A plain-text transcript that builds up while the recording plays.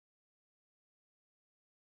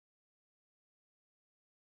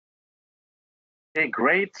Okay,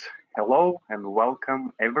 great. Hello and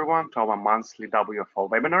welcome everyone to our monthly WFO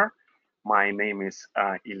webinar. My name is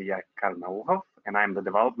Ilya Karnaухov and I'm the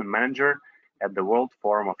development manager at the World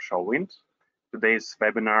Forum Offshore Wind. Today's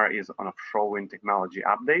webinar is on offshore wind technology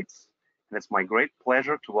updates. And it's my great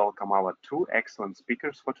pleasure to welcome our two excellent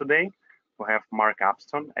speakers for today. We have Mark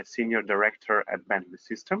Upston, a senior director at Bentley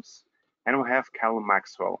Systems, and we have Callum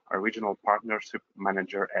Maxwell, a regional partnership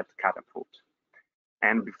manager at Catapult.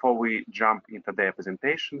 And before we jump into their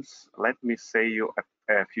presentations, let me say you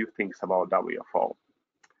a few things about WFO.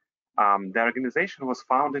 The organization was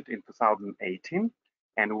founded in 2018,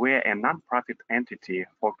 and we're a non-profit entity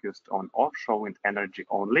focused on offshore wind energy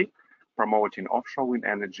only, promoting offshore wind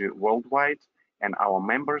energy worldwide, and our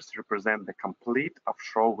members represent the complete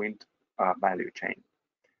offshore wind value chain.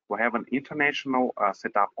 We have an international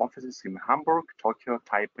set up offices in Hamburg, Tokyo,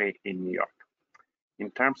 Taipei, and New York. In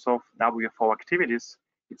terms of WFO activities,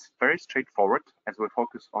 it's very straightforward as we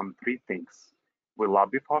focus on three things. We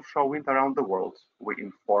lobby for offshore wind around the world. We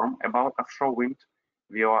inform about offshore wind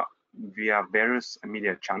via various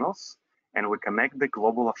media channels, and we connect the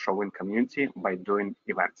global offshore wind community by doing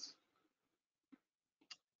events.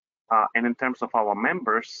 And in terms of our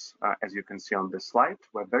members, as you can see on this slide,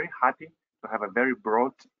 we're very happy to have a very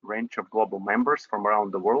broad range of global members from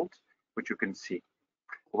around the world, which you can see.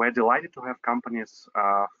 We're delighted to have companies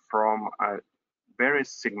from various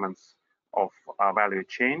segments of value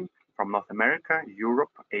chain from North America,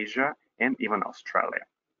 Europe, Asia, and even Australia.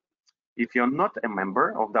 If you're not a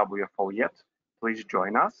member of WFO yet, please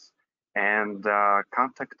join us and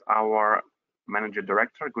contact our manager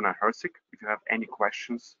director, Gunnar Herzig, if you have any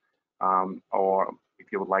questions or if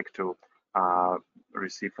you would like to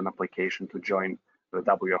receive an application to join the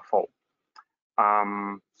WFO.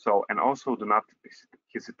 And also do not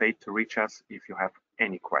hesitate to reach us if you have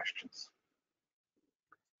any questions.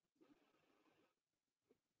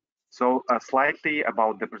 So slightly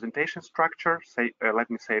about the presentation structure, let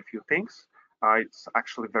me say a few things. It's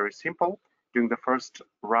actually very simple. During the first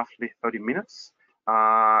roughly 30 minutes,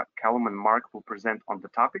 Callum and Mark will present on the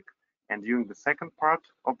topic. And during the second part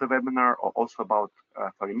of the webinar, or also about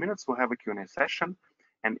 30 minutes, we'll have a Q&A session.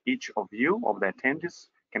 And each of you, of the attendees,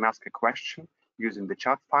 can ask a question using the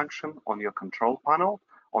chat function on your control panel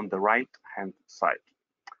on the right-hand side.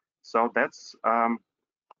 So that's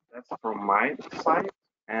from my side.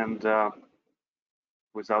 And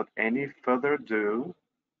without any further ado,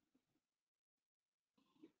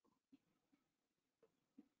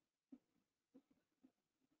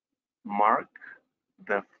 Mark,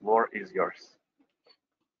 the floor is yours.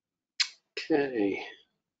 Okay.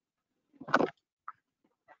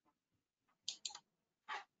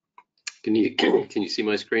 Can you see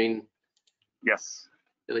my screen? Yes.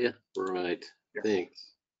 Ilya? Right. Yes.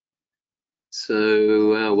 Thanks.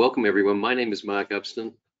 So welcome everyone. My name is Mark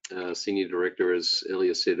Upston, Senior Director, as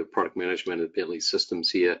Ilya said, of Product Management at Bentley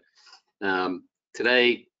Systems here.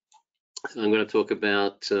 Today, I'm going to talk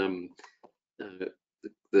about the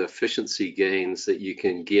efficiency gains that you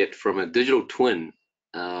can get from a digital twin,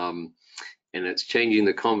 and it's changing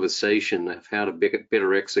the conversation of how to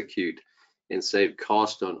better execute and save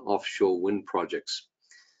cost on offshore wind projects.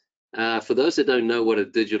 For those that don't know what a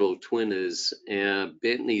digital twin is,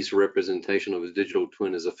 Bentley's representation of a digital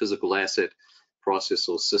twin is a physical asset, process,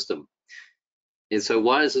 or system. And so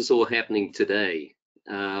why is this all happening today?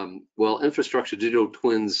 Well, infrastructure digital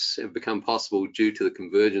twins have become possible due to the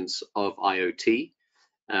convergence of IoT,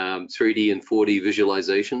 3D and 4D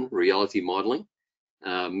visualization, reality modeling,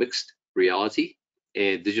 mixed reality,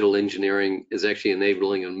 and digital engineering is actually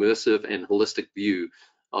enabling an immersive and holistic view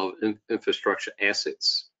of infrastructure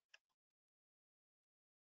assets.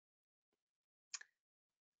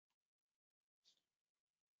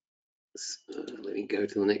 So let me go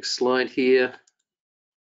to the next slide here.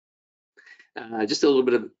 Just a little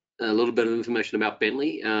bit of information about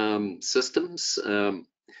Bentley Systems.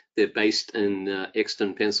 They're based in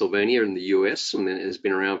Exton, Pennsylvania, in the US, and it has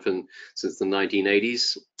been around since the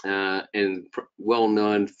 1980s, and well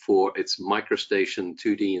known for its MicroStation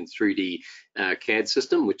 2D and 3D CAD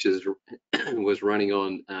system, which was running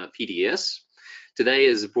on PDS. Today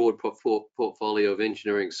is a broad portfolio of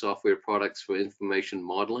engineering software products for information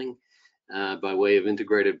modeling by way of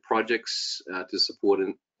integrated projects to support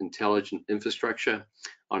an intelligent infrastructure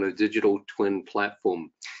on a digital twin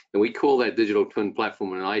platform. And we call that digital twin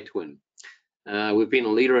platform an iTwin. We've been a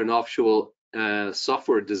leader in offshore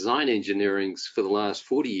software design engineering for the last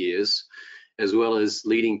 40 years, as well as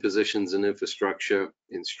leading positions in infrastructure,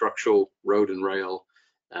 in structural, road and rail,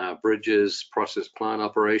 bridges, process plant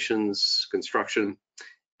operations, construction,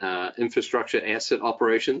 infrastructure asset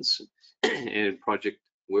operations, and project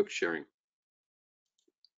work sharing.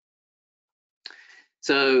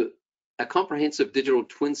 So a comprehensive digital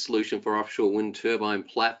twin solution for offshore wind turbine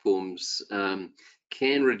platforms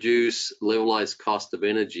can reduce levelized cost of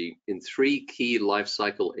energy in 3 key life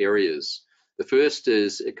cycle areas. The first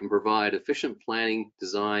is it can provide efficient planning,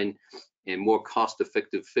 design, and more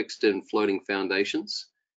cost-effective fixed and floating foundations,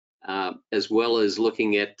 as well as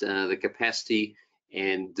looking at the capacity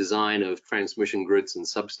and design of transmission grids and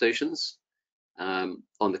substations.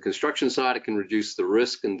 On the construction side, it can reduce the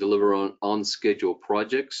risk and deliver on schedule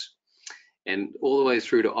projects. And all the way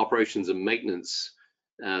through to operations and maintenance,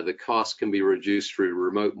 the cost can be reduced through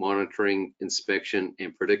remote monitoring, inspection,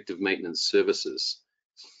 and predictive maintenance services.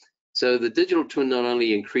 So the digital twin not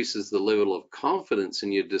only increases the level of confidence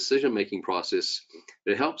in your decision-making process,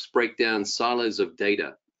 but it helps break down silos of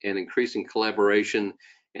data and increasing collaboration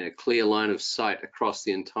and a clear line of sight across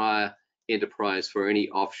the entire enterprise for any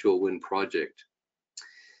offshore wind project.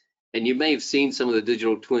 And you may have seen some of the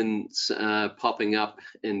digital twins popping up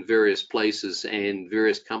in various places and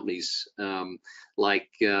various companies like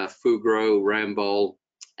Fugro, Ramboll,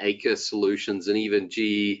 Aker Solutions, and even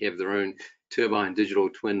GE have their own turbine digital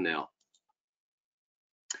twin now.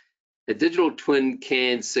 A digital twin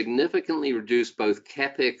can significantly reduce both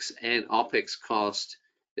CapEx and OpEx cost,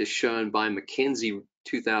 as shown by McKinsey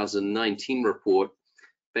 2019 report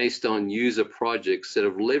based on user projects that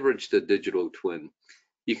have leveraged a digital twin.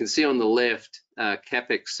 You can see on the left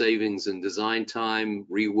CapEx savings in design time,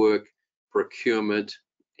 rework, procurement,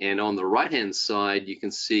 and on the right-hand side, you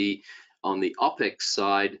can see on the OpEx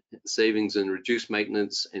side, savings in reduced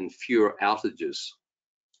maintenance and fewer outages.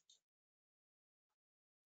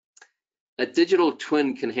 A digital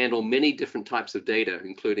twin can handle many different types of data,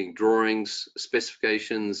 including drawings,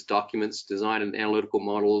 specifications, documents, design and analytical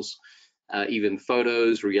models, even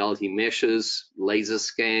photos, reality meshes, laser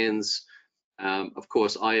scans, of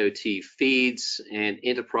course, IoT feeds, and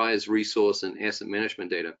enterprise resource and asset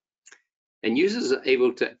management data. And users are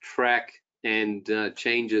able to track and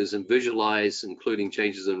changes and visualize, including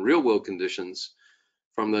changes in real-world conditions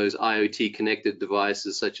from those IoT connected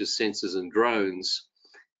devices such as sensors and drones,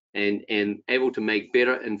 and able to make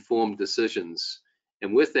better informed decisions.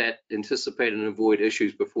 And with that, anticipate and avoid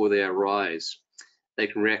issues before they arise. They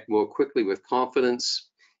can react more quickly with confidence,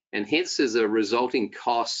 and hence there's a resulting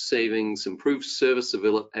cost savings, improved service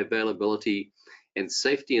availability, and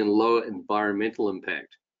safety and lower environmental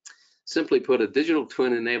impact. Simply put, a digital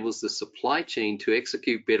twin enables the supply chain to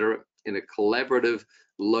execute better in a collaborative,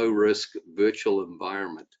 low-risk virtual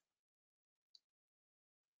environment.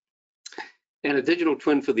 And a digital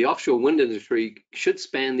twin for the offshore wind industry should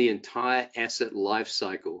span the entire asset life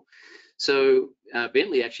cycle. So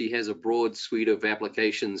Bentley actually has a broad suite of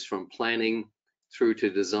applications from planning through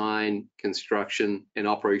to design, construction, and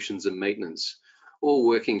operations and maintenance, all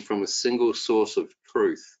working from a single source of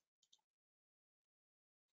truth.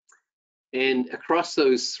 And across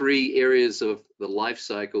those 3 areas of the life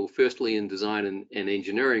cycle, firstly in design and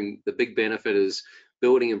engineering, the big benefit is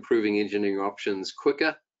building, improving engineering options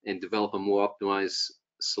quicker and develop a more optimized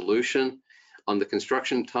solution. On the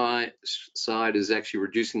construction side is actually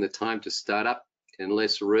reducing the time to start up and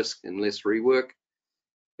less risk and less rework.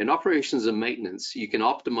 In operations and maintenance, you can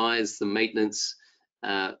optimize the maintenance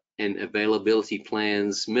and availability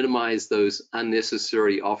plans, minimize those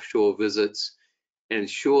unnecessary offshore visits, and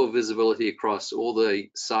ensure visibility across all the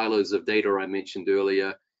silos of data I mentioned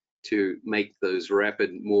earlier to make those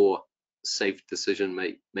rapid, more safe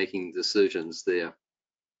decision-making decisions there.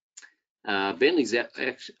 Bentley's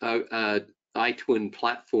iTwin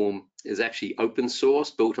platform is actually open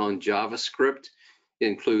source, built on JavaScript. It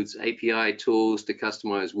includes API tools to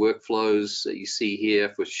customize workflows that you see here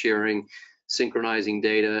for sharing, synchronizing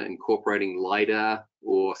data, incorporating LiDAR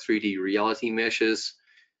or 3D reality meshes,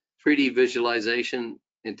 3D visualization,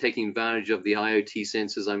 and taking advantage of the IoT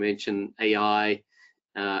sensors I mentioned, AI,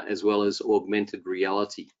 as well as augmented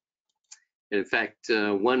reality. In fact,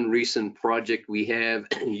 one recent project we have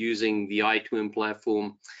using the iTwin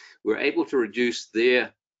platform, we're able to reduce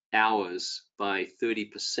their hours by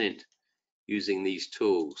 30% using these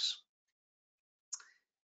tools.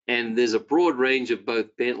 And there's a broad range of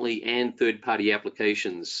both Bentley and third-party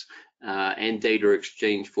applications and data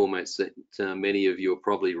exchange formats that many of you will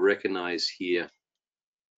probably recognize here.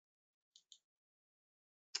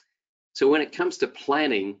 So when it comes to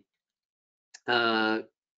planning, the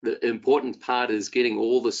important part is getting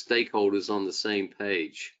all the stakeholders on the same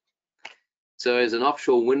page. So as an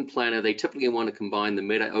offshore wind planner, they typically want to combine the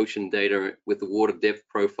meta-ocean data with the water depth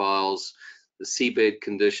profiles, the seabed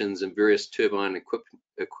conditions, and various turbine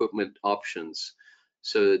equipment options.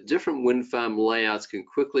 So different wind farm layouts can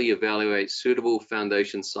quickly evaluate suitable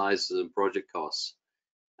foundation sizes and project costs.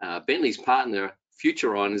 Bentley's partner,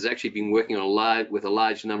 future on has actually been working on with a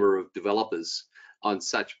large number of developers on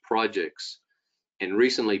such projects. And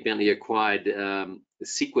recently, Bentley acquired the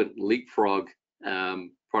Sequent Leapfrog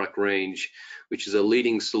product range, which is a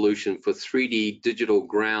leading solution for 3D digital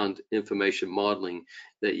ground information modeling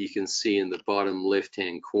that you can see in the bottom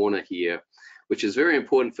left-hand corner here, which is very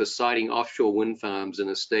important for siting offshore wind farms in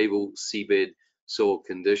a stable seabed soil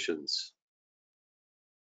conditions.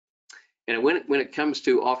 And when it comes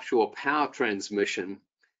to offshore power transmission,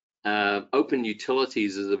 Open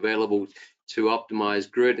Utilities is available to optimize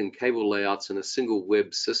grid and cable layouts in a single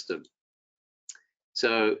web system.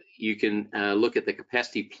 So you can look at the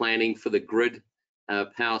capacity planning for the grid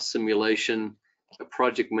power simulation. A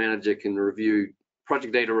project manager can review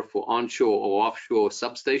project data for onshore or offshore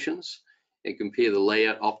substations and compare the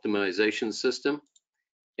layout optimization system.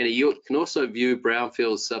 And you can also view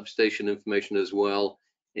brownfield substation information as well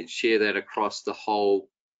and share that across the whole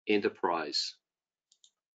enterprise.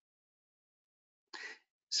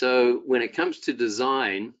 So when it comes to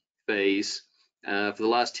design phase, for the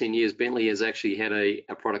last 10 years, Bentley has actually had a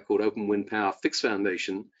product called Open Wind Power Fixed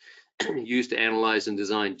Foundation used to analyze and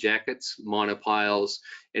design jackets, monopiles,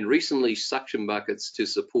 and recently suction buckets to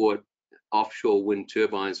support offshore wind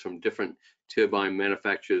turbines from different turbine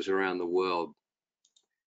manufacturers around the world.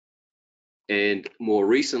 And more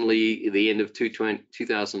recently, at the end of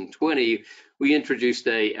 2020, we introduced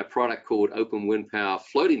a product called Open Wind Power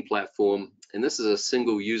Floating Platform, and this is a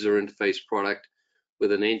single user interface product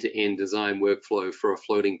with an end-to-end design workflow for a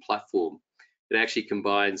floating platform. It actually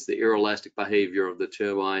combines the aeroelastic behavior of the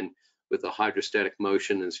turbine with the hydrostatic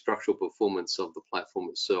motion and structural performance of the platform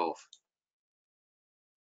itself.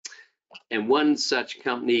 And one such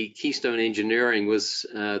company, Keystone Engineering, was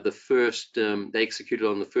the first, they executed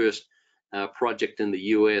on the first project in the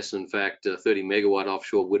US, in fact, a 30 megawatt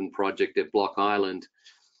offshore wind project at Block Island.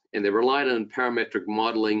 And they relied on parametric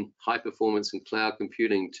modeling, high performance and cloud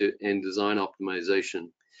computing and design optimization.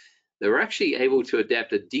 They were actually able to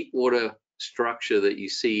adapt a deep water structure that you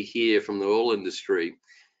see here from the oil industry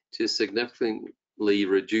to significantly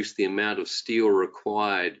reduce the amount of steel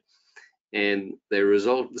required. And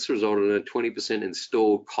this resulted in a 20%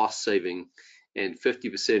 installed cost saving and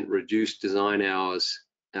 50% reduced design hours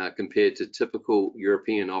compared to typical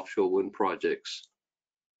European offshore wind projects.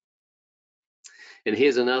 And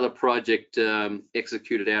here's another project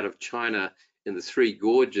executed out of China in the Three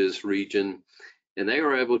Gorges region, and they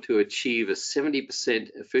were able to achieve a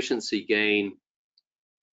 70% efficiency gain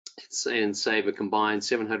and save a combined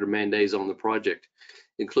 700 man days on the project,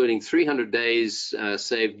 including 300 days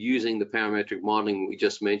saved using the parametric modeling we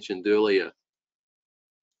just mentioned earlier.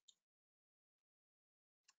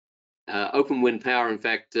 Open Wind Power, in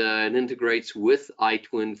fact, it integrates with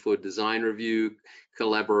iTwin for design review,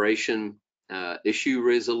 collaboration, issue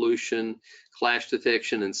resolution, clash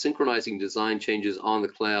detection, and synchronizing design changes on the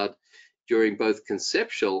cloud during both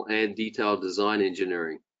conceptual and detailed design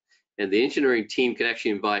engineering. And the engineering team can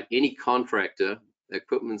actually invite any contractor,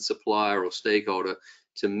 equipment supplier, or stakeholder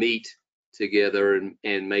to meet together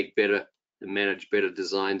and make better and manage better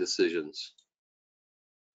design decisions.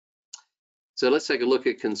 So let's take a look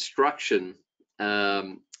at construction.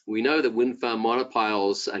 We know that wind farm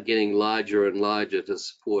monopiles are getting larger and larger to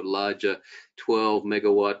support larger 12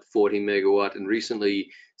 megawatt, 40 megawatt, and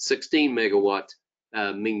recently 16 megawatt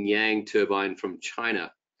Mingyang turbine from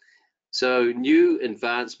China. So new,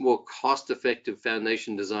 advanced, more cost-effective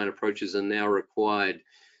foundation design approaches are now required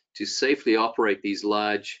to safely operate these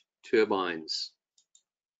large turbines.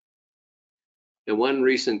 And one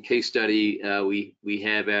recent case study we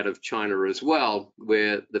have out of China as well,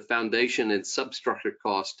 where the foundation and substructure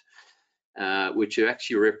cost, which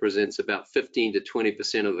actually represents about 15 to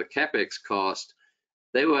 20% of the CapEx cost,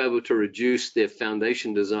 they were able to reduce their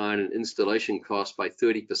foundation design and installation costs by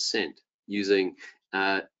 30% using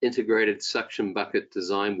integrated suction bucket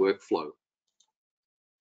design workflow.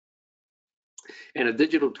 And a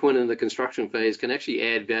digital twin in the construction phase can actually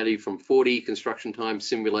add value from 4D construction time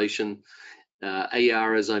simulation,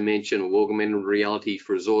 AR, as I mentioned, or augmented reality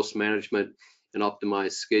for resource management and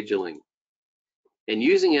optimized scheduling. And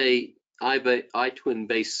using a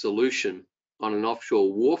iTwin-based solution on an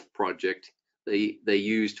offshore wharf project, they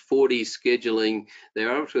used 4D scheduling. They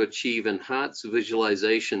were able to achieve enhanced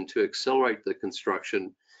visualization to accelerate the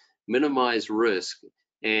construction, minimize risk,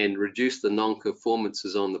 and reduce the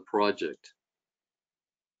non-conformances on the project.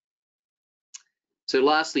 So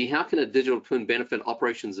lastly, how can a digital twin benefit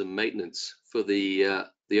operations and maintenance for the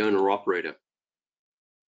owner-operator?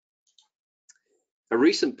 A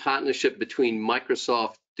recent partnership between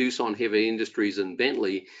Microsoft, Doosan Heavy Industries, and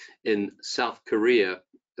Bentley in South Korea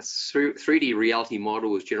a 3D reality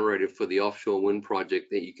model was generated for the offshore wind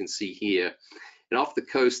project that you can see here. And off the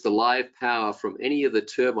coast, the live power from any of the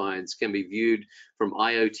turbines can be viewed from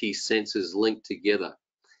IoT sensors linked together.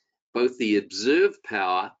 Both the observed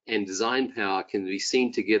power and design power can be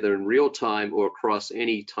seen together in real time or across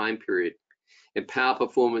any time period. And power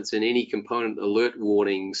performance and any component alert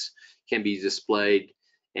warnings can be displayed.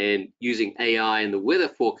 And using AI and the weather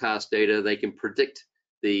forecast data, they can predict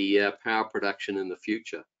the power production in the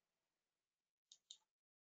future.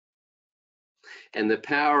 And the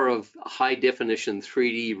power of high definition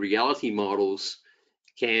 3D reality models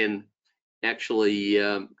can actually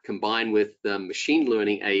combine with machine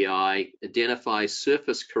learning AI, identify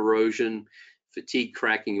surface corrosion, fatigue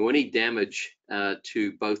cracking, or any damage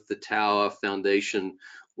to both the tower, foundation,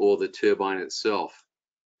 or the turbine itself,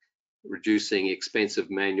 reducing expensive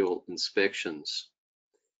manual inspections.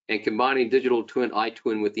 And combining digital twin,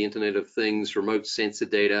 iTwin with the Internet of Things, remote sensor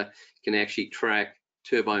data can actually track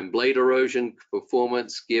turbine blade erosion,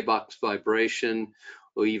 performance, gearbox vibration,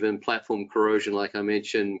 or even platform corrosion, like I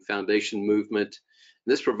mentioned, foundation movement.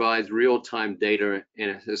 This provides real-time data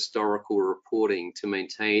and historical reporting to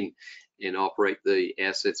maintain and operate the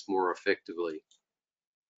assets more effectively.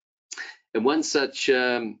 And one such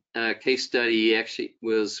case study actually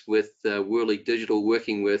was with Worley Digital,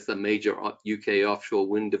 working with a major UK offshore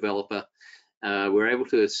wind developer. We're able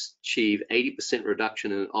to achieve 80%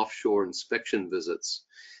 reduction in offshore inspection visits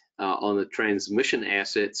on the transmission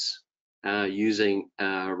assets using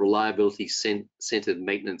a reliability-centered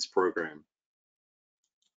maintenance program.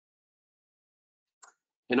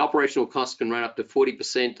 And operational costs can run up to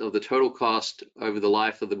 40% of the total cost over the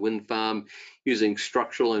life of the wind farm. Using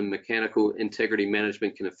structural and mechanical integrity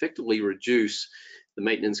management can effectively reduce the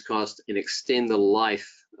maintenance cost and extend the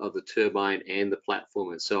life of the turbine and the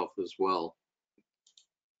platform itself as well.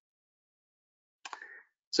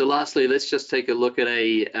 So lastly, let's just take a look at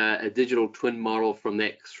a digital twin model from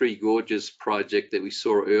that Three Gorges project that we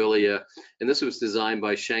saw earlier. And this was designed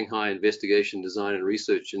by Shanghai Investigation Design and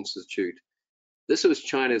Research Institute. This was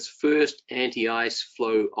China's first anti-ice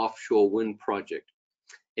flow offshore wind project.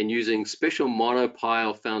 And using special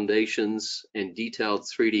monopile foundations and detailed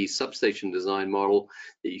 3D substation design model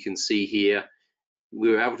that you can see here, we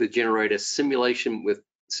were able to generate a simulation with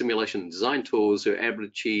simulation and design tools are able to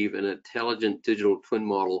achieve an intelligent digital twin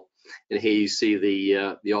model. And here you see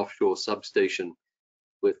the offshore substation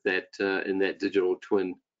with that in that digital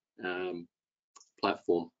twin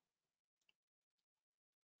platform.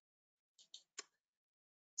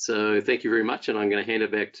 So thank you very much, and I'm going to hand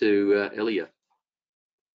it back to Elia.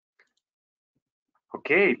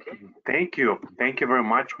 Okay, thank you. Thank you very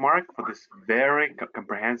much, Mark, for this very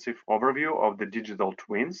comprehensive overview of the digital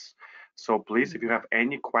twins. So please, if you have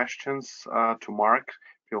any questions to Mark,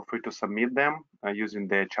 feel free to submit them using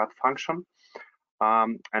the chat function.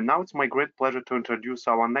 And now it's my great pleasure to introduce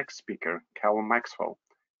our next speaker, Callum Maxwell.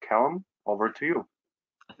 Callum, over to you.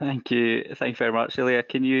 Thank you. Thank you very much, Ilya.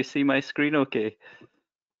 Can you see my screen okay?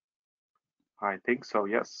 I think so,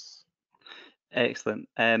 yes. Excellent.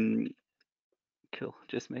 Cool.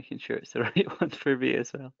 Just making sure it's the right one for me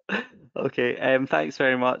as well. Okay. Thanks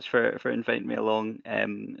very much for inviting me along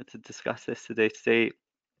to discuss this today. Today,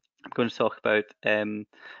 I'm going to talk about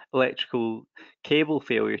electrical cable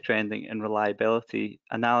failure trending and reliability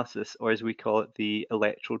analysis, or as we call it, the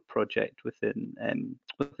electrode project within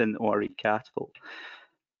ORE Catapult.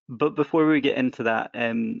 But before we get into that,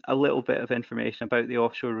 a little bit of information about the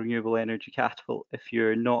Offshore Renewable Energy Catapult. If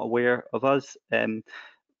you're not aware of us,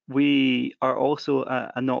 we are also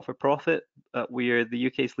a not-for-profit. We are the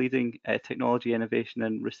UK's leading technology, innovation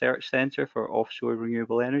and research centre for offshore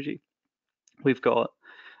renewable energy. We've got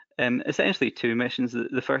essentially two missions.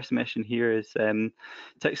 The first mission here is to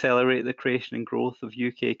accelerate the creation and growth of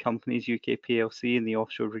UK companies, UK PLC in the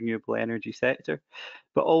offshore renewable energy sector.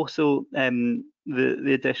 But also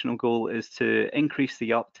the additional goal is to increase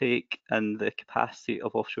the uptake and the capacity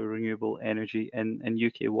of offshore renewable energy in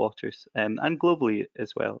UK waters and globally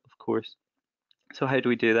as well, of course. So how do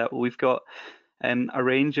we do that? Well, we've got a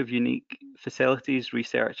range of unique facilities,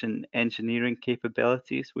 research and engineering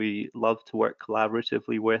capabilities. We love to work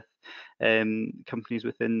collaboratively with companies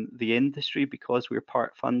within the industry because we're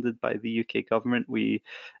part funded by the UK government. We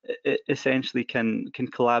essentially can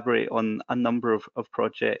collaborate on a number of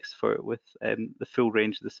projects with the full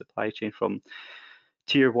range of the supply chain, from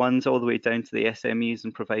tier ones all the way down to the SMEs,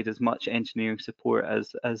 and provide as much engineering support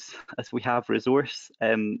as we have resource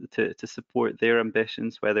to support their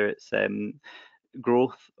ambitions, whether it's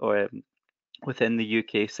growth or within the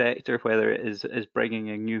UK sector, whether it is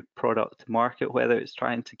bringing a new product to market, whether it's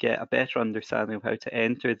trying to get a better understanding of how to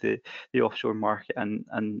enter the offshore market,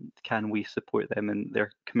 and can we support them in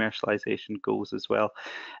their commercialization goals as well.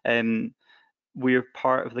 We're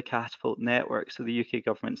part of the Catapult network, so the UK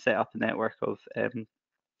government set up a network of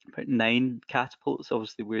about 9 catapults.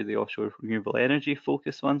 Obviously, we're the offshore renewable energy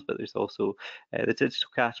focused ones, but there's also the digital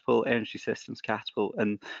catapult, energy systems catapult,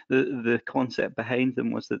 and the concept behind them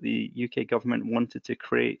was that the UK government wanted to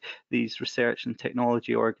create these research and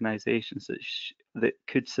technology organisations that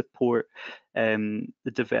could support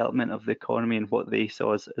the development of the economy and what they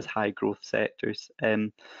saw as high growth sectors.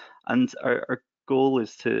 And our goal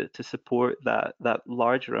is to support that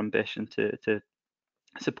larger ambition to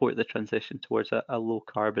support the transition towards a low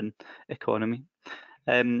carbon economy.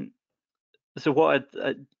 So what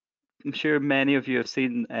I'm sure many of you have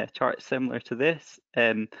seen charts similar to this,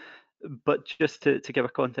 but just to give a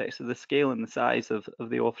context of the scale and the size of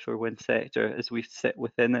the offshore wind sector as we sit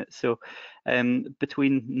within it. So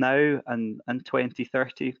between now and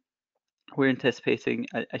 2030, we're anticipating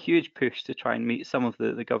a huge push to try and meet some of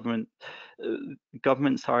the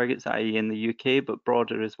government's targets, i.e. in the UK, but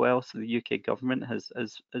broader as well. So the UK government has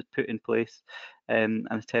put in place an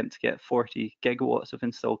attempt to get 40 gigawatts of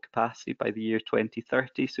installed capacity by the year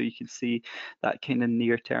 2030. So you can see that kind of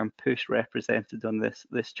near-term push represented on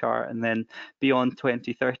this chart, and then beyond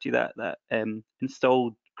 2030, that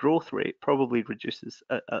installed growth rate probably reduces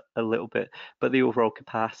a little bit, but the overall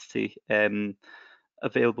capacity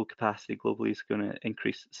available capacity globally is going to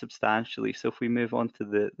increase substantially. So if we move on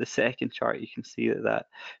to the second chart, you can see that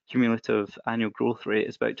cumulative annual growth rate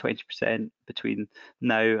is about 20% between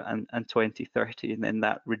now and 2030, and then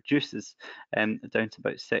that reduces down to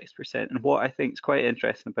about 6%. And what I think is quite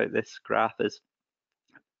interesting about this graph is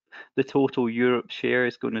the total Europe share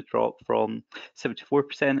is going to drop from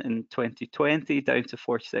 74% in 2020 down to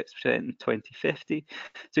 46% in 2050.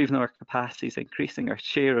 So even though our capacity is increasing, our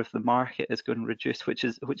share of the market is going to reduce, which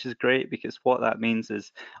is great, because what that means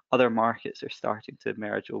is other markets are starting to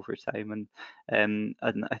emerge over time, and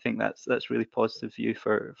I think that's really positive view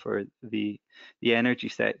for the energy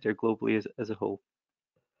sector globally as a whole.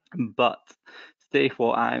 But today,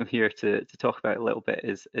 what I'm here to talk about a little bit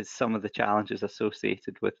is some of the challenges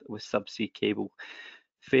associated with subsea cable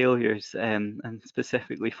failures, and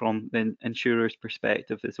specifically from the insurer's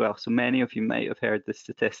perspective as well. So many of you might have heard the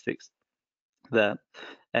statistics that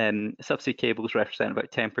subsea cables represent about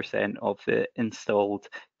 10% of the installed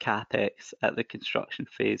capex at the construction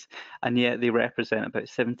phase, and yet they represent about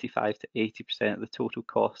 75 to 80% of the total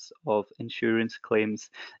costs of insurance claims,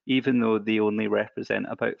 even though they only represent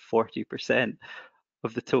about 40%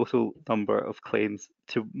 of the total number of claims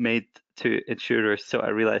made to insurers. So I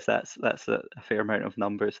realise that's a fair amount of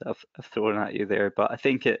numbers I've thrown at you there, but I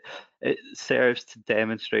think it serves to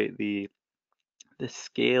demonstrate the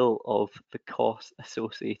scale of the costs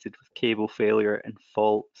associated with cable failure and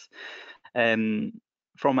faults.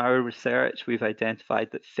 From our research, we've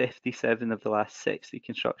identified that 57 of the last 60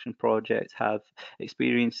 construction projects have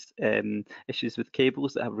experienced issues with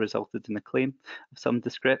cables that have resulted in a claim of some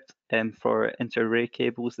descript. For inter-array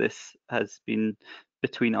cables, this has been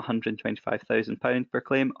between £125,000 per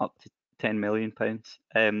claim up to £10 million.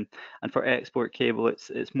 And for export cable,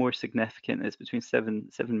 it's more significant. It's between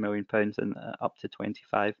 £7 million and up to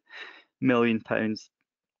 £25 million.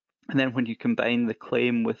 And then when you combine the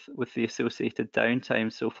claim with the associated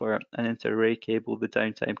downtime, so for an inter-array cable, the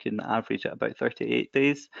downtime can average at about 38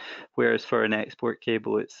 days, whereas for an export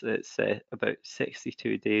cable, it's about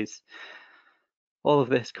 62 days. All of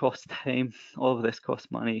this costs time, all of this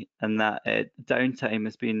costs money, and that downtime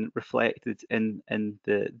has been reflected in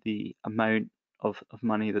the amount of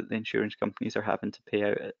money that the insurance companies are having to pay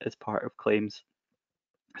out as part of claims.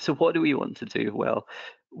 So what do we want to do? Well,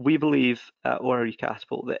 we believe at ORE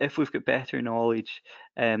Catapult that if we've got better knowledge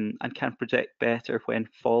and can predict better when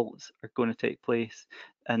faults are going to take place,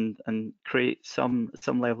 and create some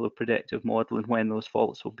level of predictive modelling when those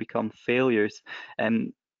faults will become failures,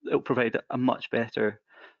 it'll provide a much better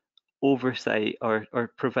oversight or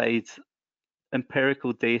provide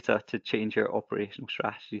empirical data to change your operational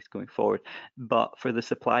strategies going forward. But for the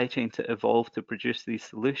supply chain to evolve to produce these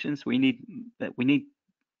solutions, we need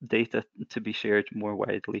data to be shared more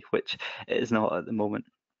widely, which it is not at the moment.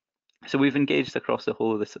 So we've engaged across the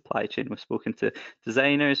whole of the supply chain. We've spoken to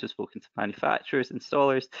designers, we've spoken to manufacturers,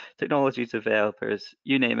 installers, technology developers,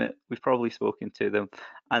 you name it, we've probably spoken to them,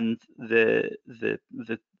 and they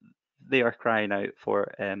are crying out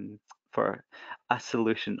for a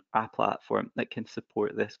solution, a platform that can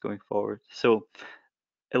support this going forward. So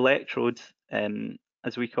electrodes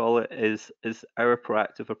as we call it, is our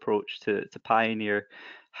proactive approach to pioneer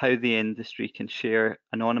how the industry can share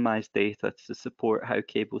anonymized data to support how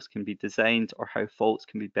cables can be designed or how faults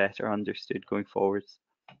can be better understood going forwards.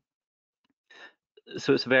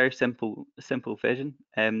 So it's a very simple vision.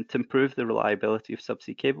 To improve the reliability of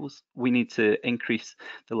subsea cables, we need to increase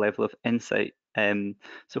the level of insight.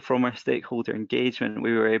 So from our stakeholder engagement,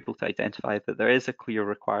 we were able to identify that there is a clear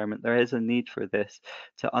requirement, there is a need for this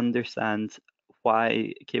to understand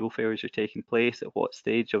why cable failures are taking place, at what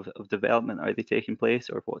stage of development are they taking place,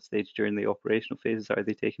 or what stage during the operational phases are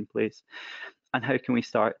they taking place, and how can we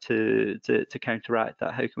start to counteract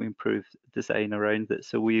that? How can we improve design around it?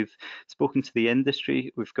 So we've spoken to the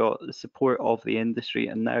industry, we've got the support of the industry,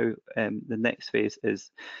 and now the next phase is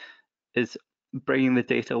bringing the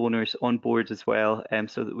data owners on board as well,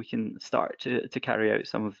 so that we can start to carry out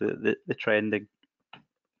some of the trending.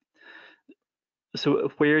 So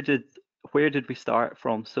where did we start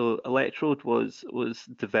from? So Electrode was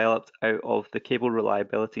developed out of the cable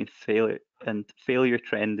reliability and failure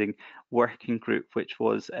trending working group, which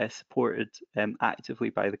was supported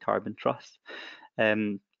actively by the Carbon Trust.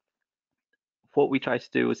 What we tried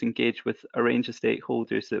to do was engage with a range of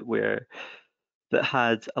stakeholders that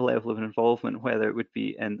had a level of involvement, whether it would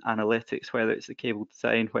be in analytics, whether it's the cable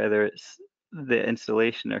design, whether it's the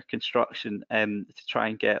installation or construction, to try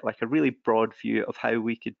and get like a really broad view of how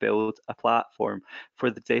we could build a platform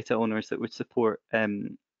for the data owners that would support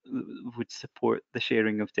the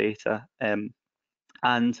sharing of data,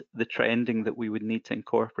 and the trending that we would need to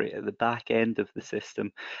incorporate at the back end of the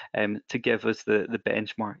system, to give us the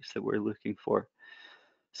benchmarks that we're looking for.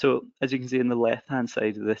 So as you can see on the left hand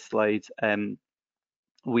side of this slide,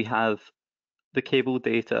 we have the cable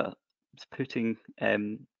data putting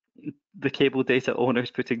the cable data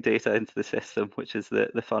owners putting data into the system, which is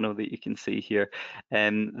the funnel that you can see here.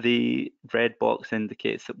 The red box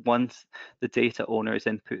indicates that once the data owners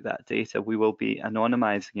input that data, we will be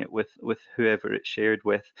anonymizing it with whoever it's shared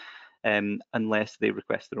with, unless they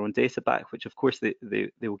request their own data back, which of course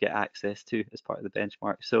they will get access to as part of the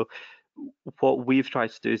benchmark. So what we've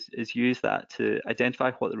tried to do is use that to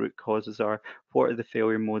identify what the root causes are, what are the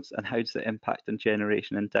failure modes, and how does it impact on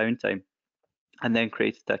generation and downtime, and then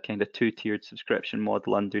created a kind of two-tiered subscription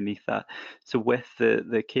model underneath that. So with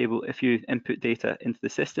the cable, if you input data into the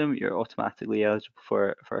system, you're automatically eligible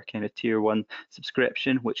for a kind of tier 1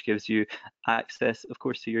 subscription, which gives you access, of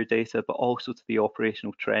course, to your data, but also to the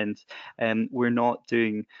operational trends. We're not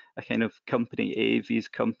doing a kind of company A vs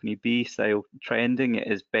company B style trending.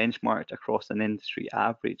 It is benchmarked across an industry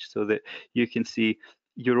average so that you can see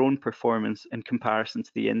your own performance in comparison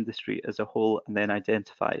to the industry as a whole, and then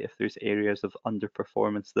identify if there's areas of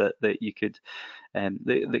underperformance that you could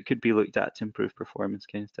that could be looked at to improve performance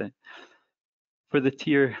kind of thing. For the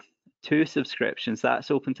tier 2 subscriptions,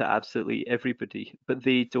 that's open to absolutely everybody, but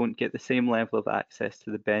they don't get the same level of access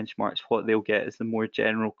to the benchmarks. What they'll get is the more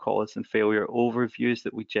general cause and failure overviews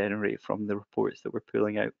that we generate from the reports that we're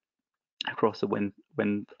pulling out across the wind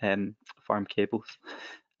farm cables.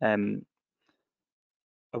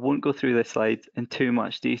 I won't go through this slide in too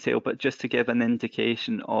much detail, but just to give an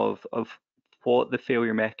indication of what the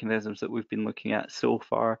failure mechanisms that we've been looking at so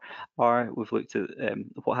far are. We've looked at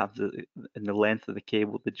what happens in the length of the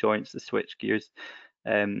cable, the joints, the switch gears,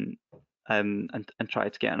 and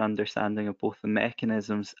tried to get an understanding of both the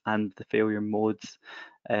mechanisms and the failure modes,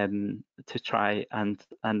 to try and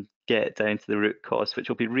get down to the root cause, which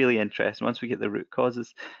will be really interesting. Once we get the root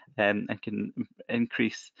causes and can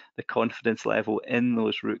increase the confidence level in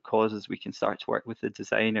those root causes, we can start to work with the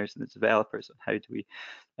designers and the developers on how do we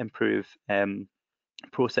improve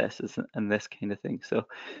processes and this kind of thing. So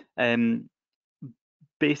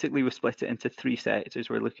basically, we've split it into 3 sectors.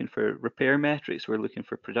 We're looking for repair metrics, we're looking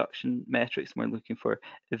for production metrics, and we're looking for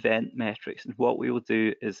event metrics. And what we will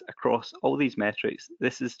do is across all these metrics,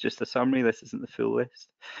 this is just a summary, this isn't the full list.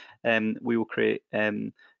 We will create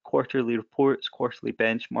quarterly reports, quarterly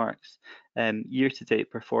benchmarks, year-to-date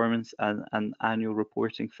performance, and annual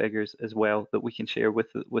reporting figures as well that we can share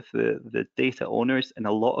with the data owners in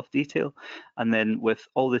a lot of detail, and then with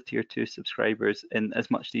all the tier 2 subscribers in as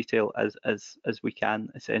much detail as we can,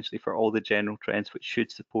 essentially, for all the general trends which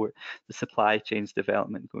should support the supply chains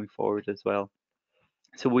development going forward as well.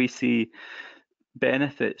 So we see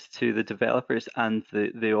benefits to the developers and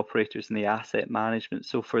the operators and the asset management.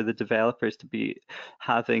 So for the developers to be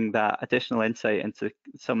having that additional insight into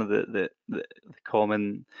some of the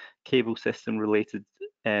common cable system related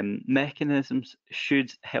mechanisms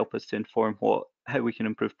should help us to inform how we can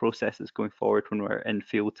improve processes going forward when we're in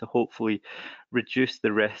field, to hopefully reduce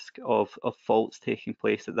the risk of faults taking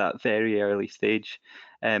place at that very early stage.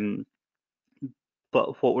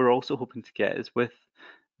 But what we're also hoping to get is, with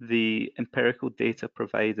the empirical data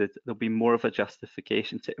provided, there'll be more of a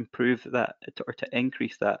justification to improve that, or to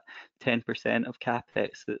increase that 10% of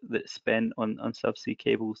capex that's spent on subsea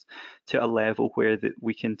cables to a level where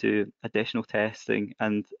we can do additional testing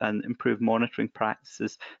and improve monitoring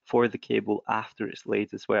practices for the cable after it's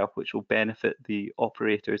laid as well, which will benefit the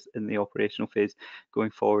operators in the operational phase going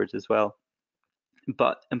forward as well.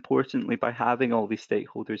 But importantly, by having all these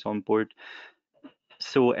stakeholders on board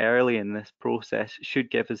so early in this process should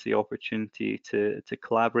give us the opportunity to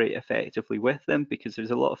collaborate effectively with them, because there's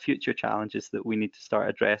a lot of future challenges that we need to start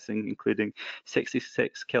addressing, including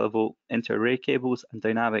 66 kilovolt inter-array cables and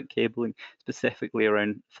dynamic cabling, specifically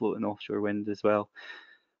around floating offshore wind as well.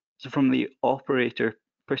 So from the operator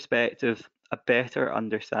perspective, a better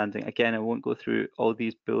understanding, again, I won't go through all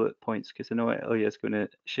these bullet points because I know Ilya is going to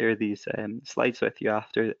share these slides with you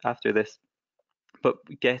after this, but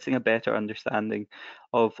getting a better understanding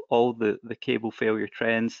of all the cable failure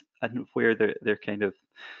trends and where they're kind of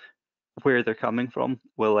where they're coming from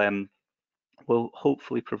will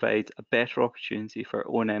hopefully provide a better opportunity for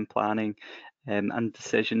O&M planning and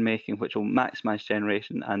decision making, which will maximize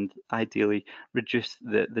generation and ideally reduce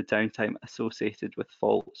the downtime associated with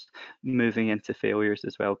faults moving into failures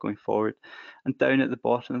as well going forward. And down at the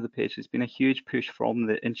bottom of the page, there's been a huge push from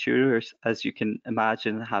the insurers, as you can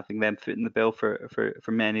imagine, having them footing the bill for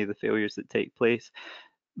many of the failures that take place,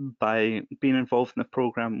 by being involved in the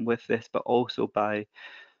program with this, but also by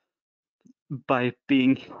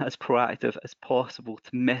being as proactive as possible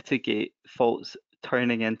to mitigate faults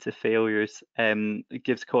turning into failures. It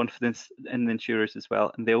gives confidence in the insurers as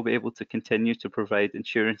well, and they'll be able to continue to provide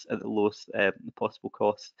insurance at the lowest possible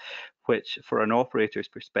cost, which for an operator's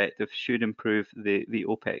perspective should improve the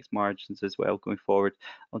OPEX margins as well going forward,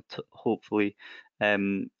 hopefully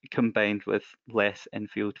combined with less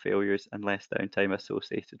in-field failures and less downtime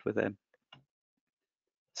associated with them.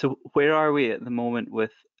 So where are we at the moment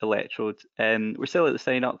with electrodes? We're still at the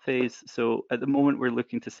sign-up phase. So at the moment, we're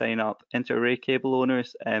looking to sign up inter-array cable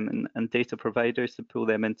owners and data providers to pull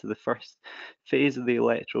them into the first phase of the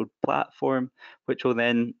electrode platform, which will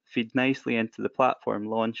then feed nicely into the platform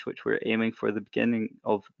launch, which we're aiming for the beginning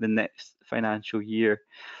of the next financial year.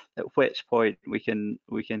 At which point we can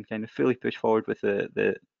kind of fully push forward with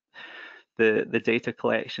the data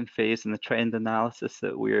collection phase and the trend analysis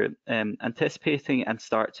that we're anticipating, and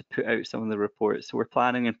start to put out some of the reports. So we're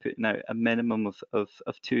planning on putting out a minimum of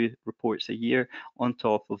 2 reports a year on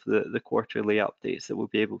top of the quarterly updates that we'll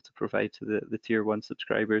be able to provide to the tier 1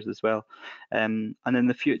 subscribers as well. And in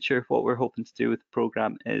the future, what we're hoping to do with the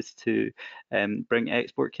program is to bring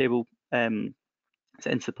export cable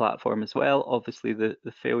into the platform as well. Obviously, the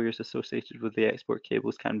failures associated with the export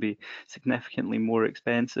cables can be significantly more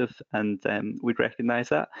expensive, and we'd recognise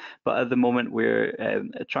that. But at the moment, we're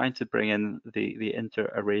trying to bring in the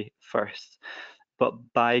inter-array first. But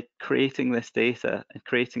by creating this data and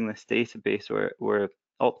creating this database, we're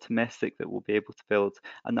optimistic that we'll be able to build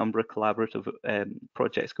a number of collaborative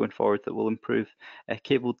projects going forward that will improve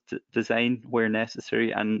cable design where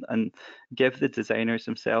necessary, and give the designers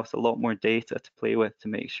themselves a lot more data to play with to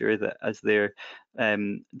make sure that as they're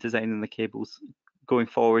designing the cables going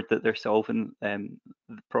forward, that they're solving the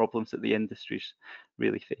problems that the industry's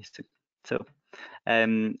really facing. So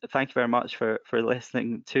thank you very much for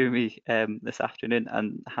listening to me this afternoon,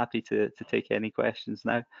 and happy to take any questions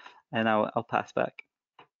now, and I'll pass back.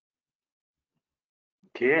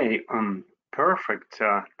 Okay, perfect.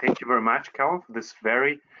 Thank you very much, Callum, for this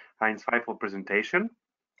very insightful presentation.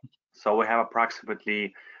 So we have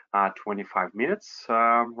approximately 25 minutes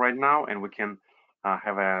right now, and we can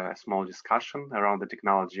have a small discussion around the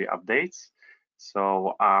technology updates.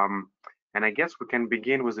 So, and I guess we can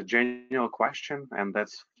begin with a general question, and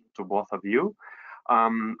that's to both of you.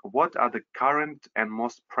 What are the current and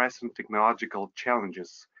most pressing technological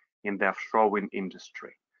challenges in the offshore wind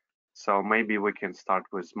industry? So maybe we can start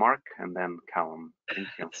with Mark and then Callum. Thank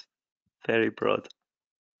you. It's very broad.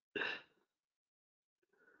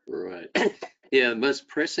 Right. Yeah, the most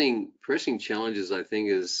pressing challenges, I think,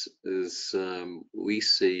 is we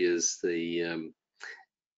see is the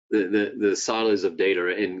silos of data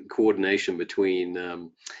and coordination between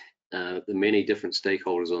the many different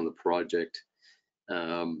stakeholders on the project.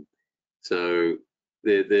 So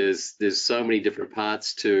there's so many different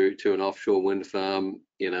parts to an offshore wind farm,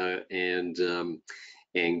 you know,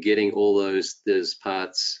 and getting all those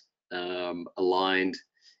parts aligned,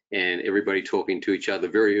 and everybody talking to each other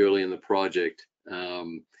very early in the project.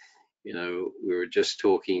 You know, we were just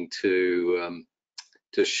talking to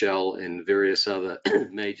Shell and various other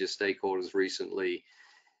major stakeholders recently,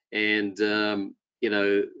 and you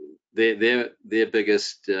know, their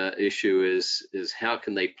biggest issue is how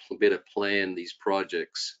can they better plan these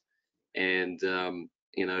projects, and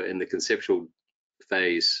you know, in the conceptual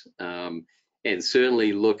phase, and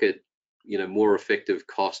certainly look at, you know, more effective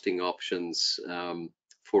costing options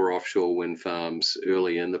for offshore wind farms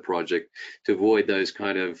early in the project to avoid those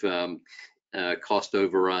kind of cost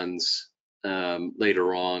overruns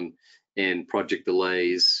later on, and project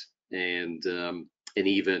delays, and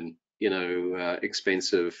even, you know,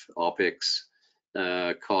 expensive OPEX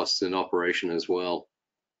costs in operation as well.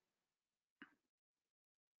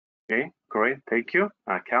 Okay, great, thank you.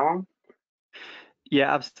 Callum?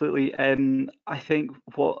 Yeah, absolutely. I think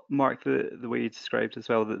what Mark, the way you described as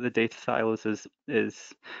well, that the data silos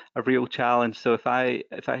is a real challenge. So if I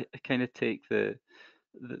kind of take the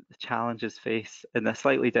challenges faced in a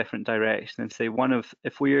slightly different direction and say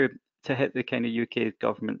if we're to hit the kind of UK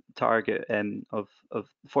government target of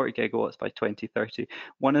 40 gigawatts by 2030,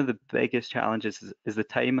 one of the biggest challenges is the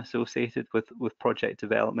time associated with project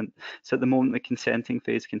development. So at the moment, the consenting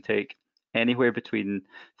phase can take anywhere between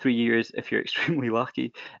 3 years if you're extremely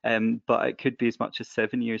lucky, but it could be as much as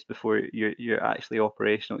 7 years before you're actually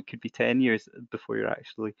operational. It could be 10 years before you're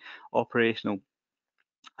actually operational.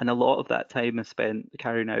 And a lot of that time is spent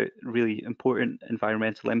carrying out really important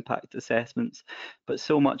environmental impact assessments. But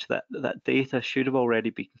so much that data should have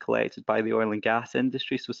already been collected by the oil and gas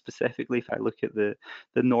industry. So specifically, if I look at the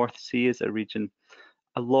North Sea as a region,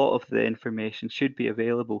 a lot of the information should be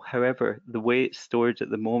available. However, the way it's stored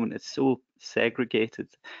at the moment is so segregated.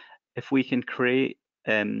 If we can create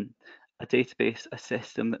a database, a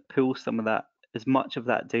system that pulls some of that, as much of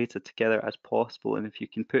that data together as possible, and if you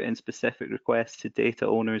can put in specific requests to data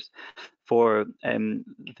owners for the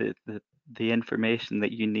information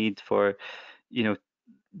that you need for, you know,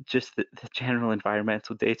 just the general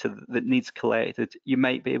environmental data that needs collected, you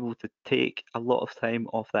might be able to take a lot of time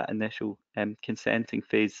off that initial consenting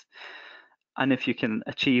phase. And if you can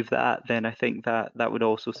achieve that, then I think that would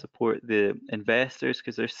also support the investors,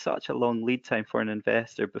 because there's such a long lead time for an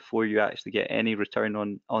investor before you actually get any return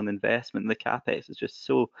on investment. The capex is just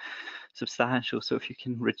so substantial. So if you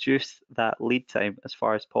can reduce that lead time as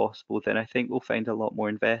far as possible, then I think we'll find a lot more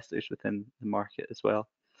investors within the market as well.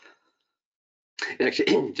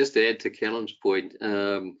 Actually, just to add to Callum's point,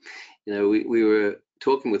 you know, we were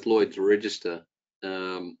talking with Lloyd's Register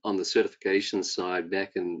on the certification side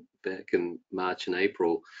back in March and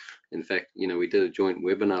April. In fact, you know, we did a joint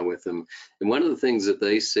webinar with them, and one of the things that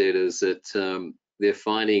they said is that they're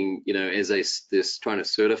finding, you know, as they're trying to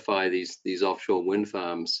certify these offshore wind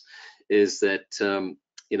farms, is that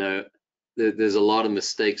you know, there's a lot of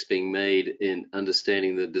mistakes being made in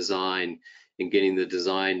understanding the design and getting the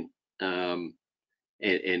design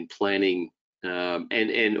and planning,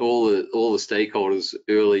 and all the stakeholders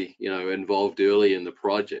early, you know, involved early in the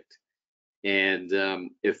project. And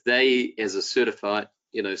if they, as a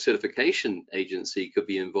certification agency, could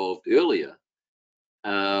be involved earlier,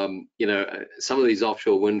 you know, some of these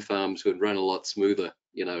offshore wind farms would run a lot smoother,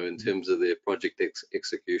 you know, in terms of their project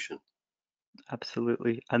execution.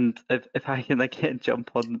 Absolutely. And if I can again jump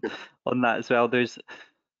on that as well,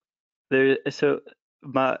 so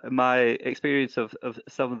my experience of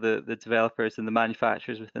some of the developers and the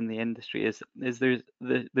manufacturers within the industry is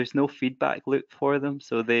there's no feedback loop for them.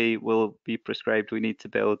 So they will be prescribed, we need to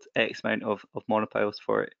build X amount of monopiles,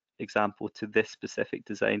 for example, to this specific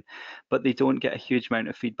design, but they don't get a huge amount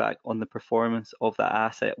of feedback on the performance of that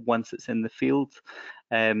asset once it's in the field.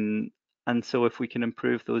 And so if we can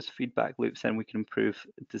improve those feedback loops, then we can improve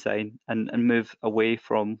design and move away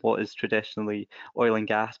from what is traditionally oil and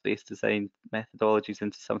gas based design methodologies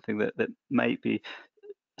into something that might be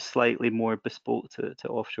slightly more bespoke to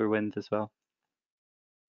offshore wind as well.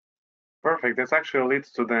 Perfect. This actually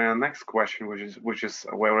leads to the next question, which is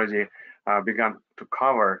we already began to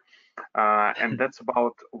cover, and that's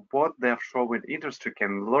about what the offshore wind industry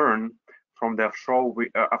can learn from the offshore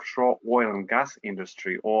oil and gas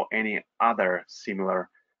industry or any other similar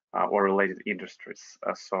or related industries.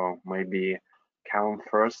 So maybe Callum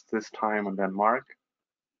first this time, and then Mark.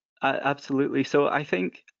 Absolutely. So I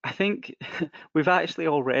think we've actually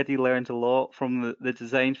already learned a lot from the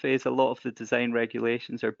design phase. A lot of the design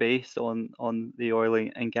regulations are based on the oil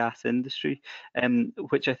and gas industry,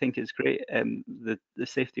 which I think is great. The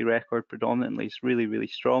safety record predominantly is really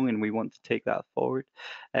strong, and we want to take that forward.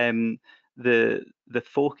 The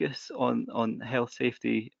focus on health,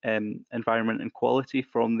 safety, environment and quality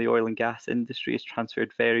from the oil and gas industry is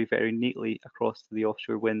transferred very neatly across to the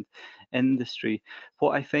offshore wind industry.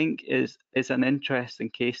 What I think is an interesting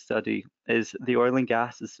case study is the oil and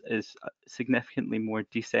gas is significantly more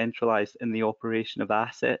decentralized in the operation of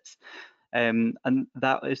assets. And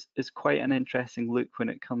that is quite an interesting look when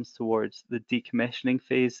it comes towards the decommissioning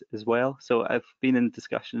phase as well. So I've been in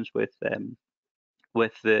discussions with the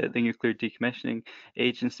nuclear decommissioning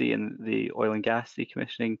agency and the oil and gas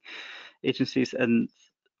decommissioning agencies, and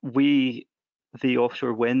the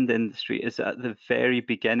offshore wind industry is at the very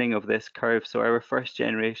beginning of this curve. So our first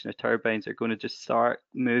generation of turbines are going to just start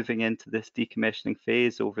moving into this decommissioning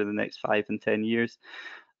phase over the next 5 and 10 years.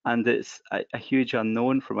 And it's a huge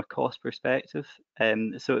unknown from a cost perspective.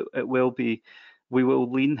 So we will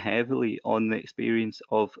lean heavily on the experience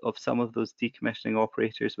of some of those decommissioning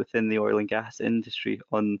operators within the oil and gas industry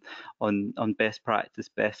on best practice,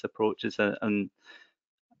 best approaches, and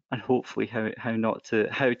hopefully how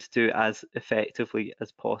to do it as effectively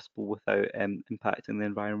as possible without impacting the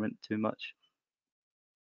environment too much.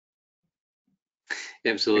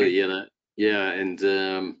 Absolutely, and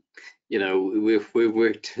we've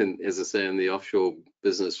worked in, as I say, in the offshore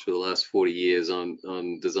business for the last 40 years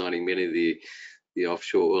on designing many of the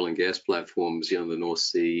offshore oil and gas platforms, the North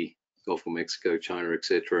Sea, Gulf of Mexico, China,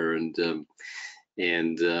 etc.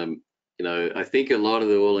 I think a lot of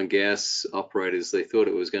the oil and gas operators, they thought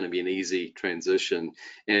it was going to be an easy transition,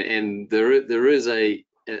 and there is a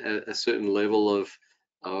certain level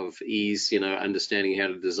of ease, understanding how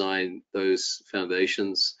to design those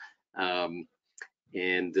foundations. But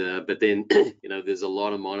then, there's a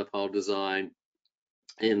lot of monopile design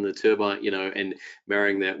in the turbine, and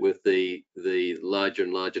marrying that with the larger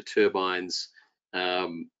and larger turbines,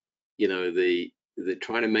 the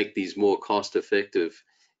trying to make these more cost effective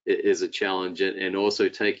is a challenge, and also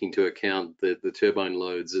taking into account that the turbine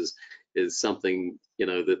loads is something,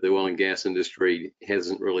 that the oil and gas industry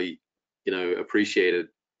hasn't really, appreciated,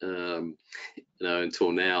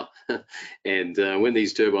 until now. And when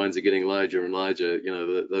these turbines are getting larger and larger,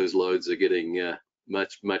 those loads are getting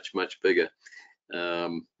much bigger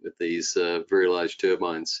with these very large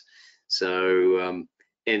turbines. So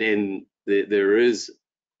and there is,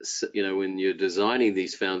 when you're designing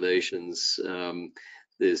these foundations,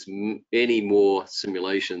 there's many more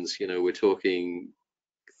simulations. We're talking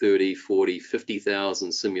 30, 40,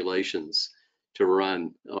 50,000 simulations to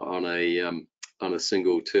run on a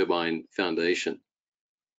single turbine foundation,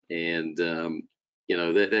 and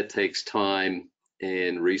that takes time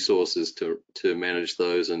and resources to manage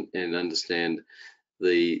those and understand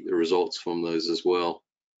the results from those as well.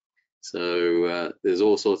 So there's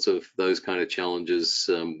all sorts of those kind of challenges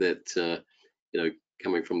that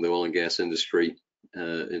coming from the oil and gas industry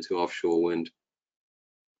into offshore wind.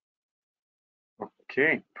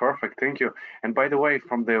 Okay, perfect. Thank you. And by the way,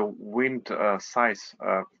 from the wind size,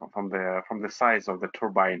 from the size of the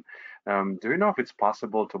turbine, do you know if it's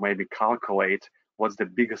possible to maybe calculate what's the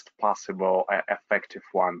biggest possible effective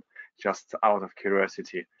one? Just out of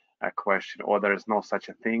curiosity, a question. Or there is no such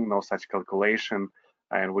a thing, no such calculation,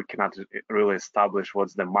 and we cannot really establish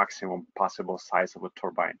what's the maximum possible size of a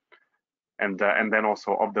turbine, and then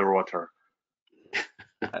also of the rotor.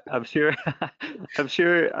 I'm sure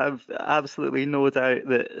I've absolutely no doubt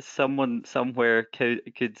that someone somewhere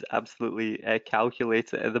could absolutely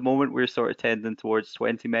calculate it. At the moment, we're sort of tending towards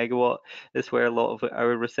 20 megawatt. Is where a lot of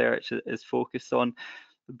our research is focused on.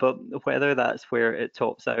 But whether that's where it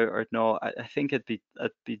tops out or not, I think I'd be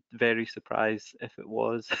very surprised if it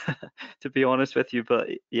was, to be honest with you. But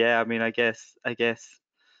yeah, I mean, I guess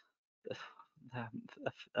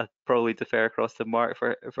I'd probably defer across to Mark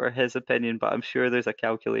for his opinion, but I'm sure there's a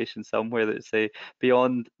calculation somewhere that say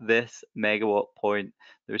beyond this megawatt point,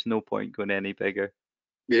 there's no point going any bigger.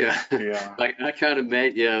 Yeah, Yeah. I can't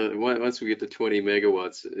imagine. Yeah, once we get to 20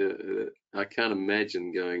 megawatts, I can't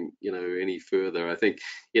imagine going, any further. I think,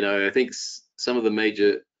 some of the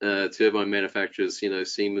major turbine manufacturers,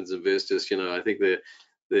 Siemens and Vestas, I think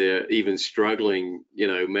they're even struggling,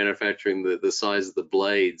 manufacturing the size of the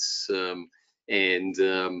blades, and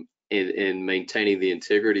maintaining the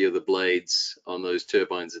integrity of the blades on those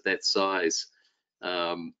turbines at that size.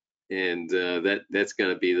 And that's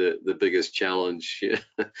going to be the biggest challenge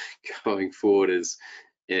going forward, is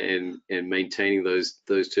and maintaining those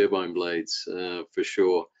turbine blades for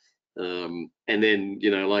sure. And then,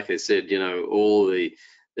 like I said,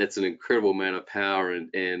 that's an incredible amount of power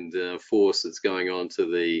and force that's going on to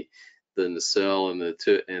the nacelle and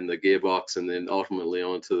the gearbox, and then ultimately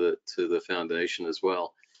onto the foundation as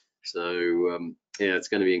well. So yeah, it's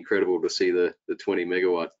going to be incredible to see the 20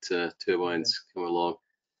 megawatt turbines come along.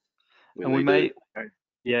 And we might,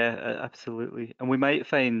 yeah, absolutely. And we might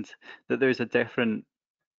find that there's a different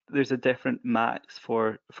there's a different max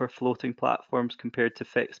for floating platforms compared to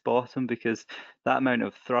fixed bottom, because that amount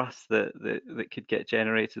of thrust that could get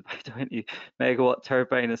generated by 20 megawatt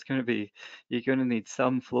turbine is going to be, you're going to need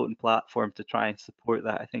some floating platform to try and support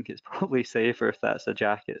that. I think it's probably safer if that's a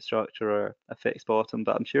jacket structure or a fixed bottom,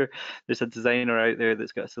 but I'm sure there's a designer out there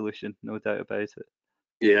that's got a solution, no doubt about it.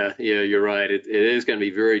 Yeah, you're right. It is going to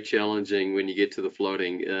be very challenging when you get to the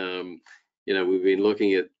floating. We've been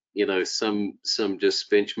looking at some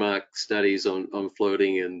just benchmark studies on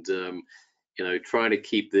floating, and trying to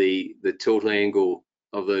keep the tilt angle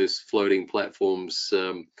of those floating platforms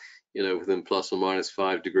within plus or minus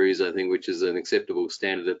 5 degrees, I think, which is an acceptable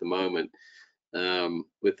standard at the moment.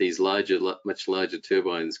 With these much larger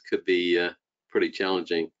turbines, could be pretty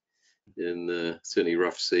challenging in certainly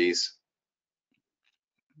rough seas.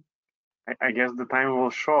 I guess the time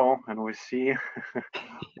will show, and we see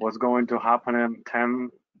what's going to happen in 10,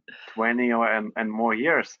 20, and more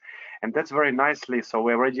years. And that's very nicely. So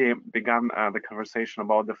we already began the conversation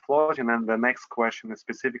about the floating, and the next question is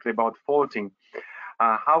specifically about floating.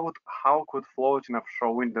 How could floating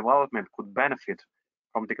offshore wind development could benefit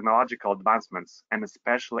from technological advancements, and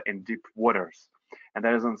especially in deep waters? And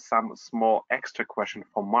there is some small extra question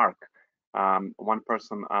for Mark. One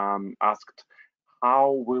person asked,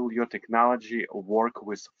 how will your technology work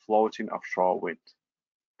with floating offshore wind?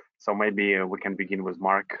 So maybe we can begin with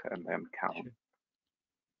Mark and then Callum.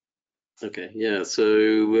 Okay, yeah.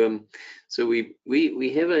 So we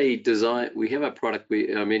have a design. We have a product.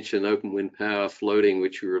 I mentioned Open Wind Power Floating,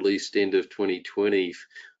 which we released end of 2020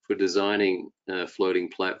 for designing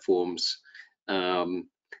floating platforms. And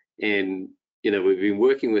we've been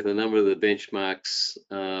working with a number of the benchmarks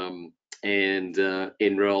and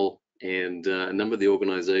NREL and a number of the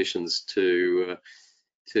organizations to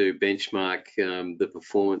benchmark the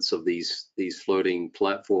performance of these floating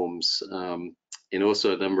platforms, and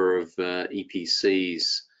also a number of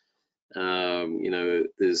EPCs.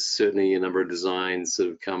 There's certainly a number of designs that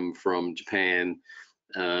have come from Japan,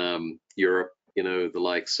 Europe, the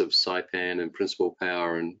likes of Saipan and Principal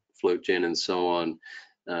Power and FloatGen and so on.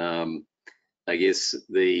 I guess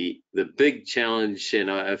the big challenge,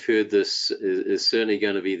 and I've heard this, is certainly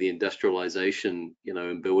going to be the industrialization,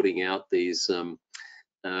 and building out these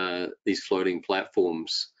floating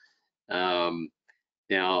platforms.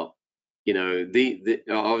 Now,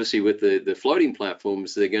 obviously with the floating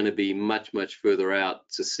platforms, they're going to be much further out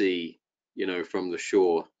to sea, from the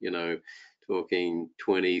shore, talking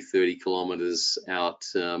 20, 30 kilometers out,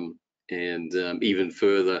 and even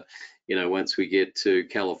further, once we get to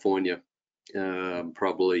California,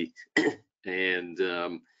 probably, and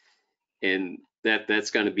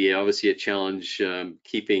that's going to be obviously a challenge,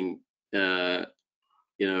 keeping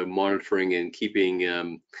monitoring and keeping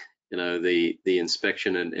the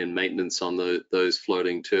inspection and maintenance on those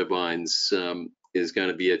floating turbines is going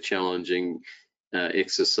to be a challenging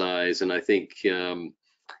exercise. And I think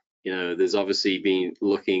there's obviously been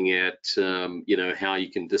looking at how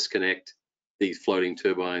you can disconnect these floating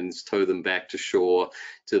turbines, tow them back to shore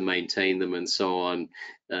to maintain them, and so on,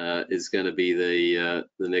 is going to be the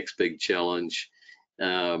next big challenge.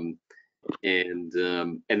 And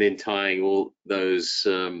then tying all those,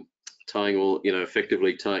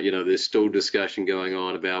 effectively tie. There's still discussion going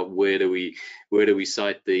on about where do we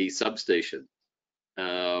site the substation?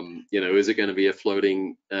 Is it going to be a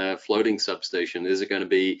floating substation? Is it going to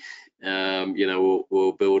be,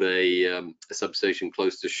 we'll build a substation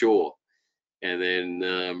close to shore, and then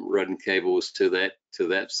run cables to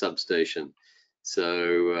that substation.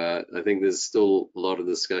 So I think there's still a lot of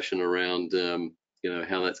discussion around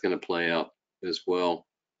how that's going to play out as well.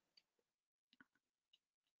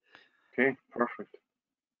 Okay, perfect.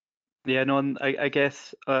 Yeah, no, I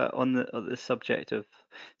guess on the subject of,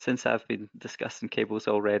 since I've been discussing cables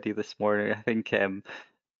already this morning, I think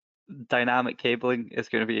dynamic cabling is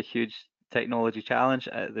going to be a huge technology challenge.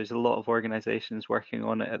 There's a lot of organizations working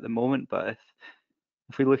on it at the moment, but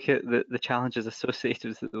if we look at the challenges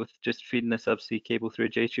associated with just feeding a subsea cable through a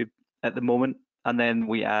J-tube at the moment, and then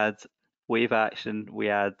we add wave action, we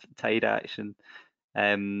add tide action,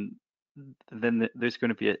 then there's going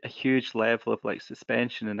to be a huge level of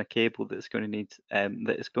suspension in a cable that's going to need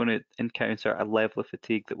that is going to encounter a level of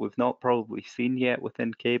fatigue that we've not probably seen yet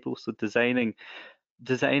within cables. So designing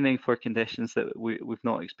for conditions that we've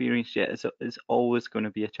not experienced yet is always going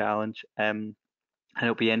to be a challenge. And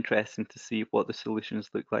it'll be interesting to see what the solutions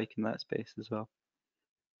look like in that space as well.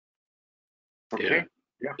 Okay.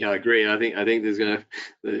 Yeah, I agree. I think there's going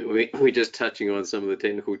to, we're just touching on some of the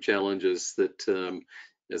technical challenges that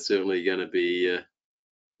are certainly going to be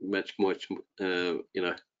much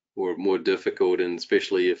more difficult, and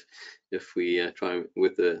especially if we try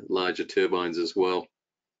with the larger turbines as well.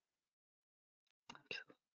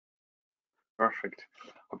 Perfect.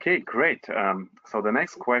 Okay, great. So the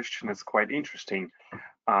next question is quite interesting.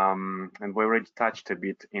 And we already touched a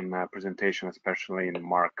bit in the presentation, especially in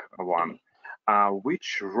Mark 1.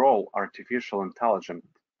 Which role artificial intelligence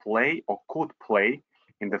play or could play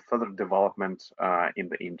in the further development in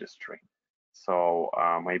the industry? So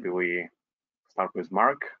maybe we start with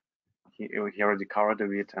Mark. He already covered a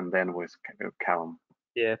bit, and then with Callum.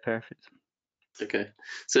 Yeah, perfect. Okay,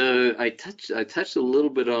 so I touched a little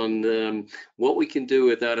bit on what we can do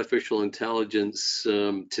with artificial intelligence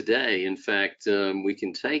today. In fact, we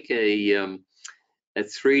can take a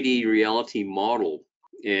 3D reality model,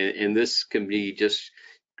 and this can be just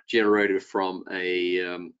generated from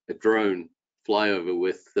a drone flyover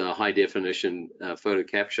with high definition photo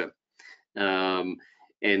capture.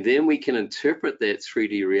 And then we can interpret that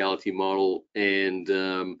 3D reality model and,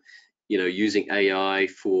 using AI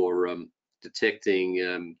for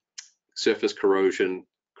detecting surface corrosion,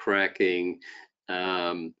 cracking,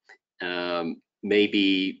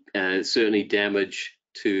 maybe certainly damage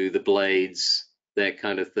to the blades, that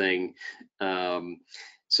kind of thing.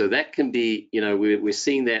 So that can be, we're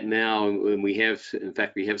seeing that now, and we have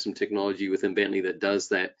some technology within Bentley that does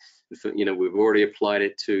that. We've already applied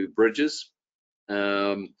it to bridges,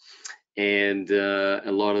 and a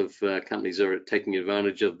lot of companies are taking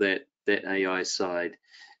advantage of that AI side.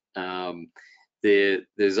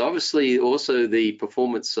 There's obviously also the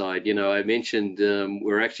performance side. I mentioned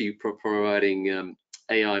we're actually providing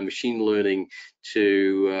AI machine learning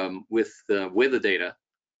with weather data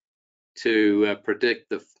to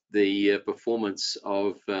predict the performance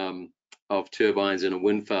of turbines in a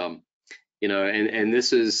wind farm. And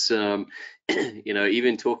this is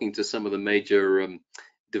even talking to some of the major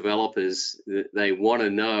developers, they want to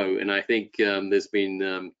know. And I think there's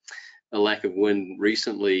been a lack of wind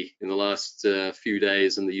recently in the last few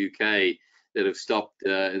days in the UK that have stopped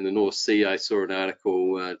in the North Sea. I saw an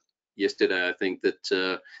article yesterday, I think, that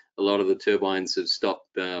a lot of the turbines have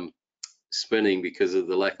stopped spinning because of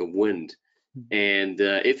the lack of wind. And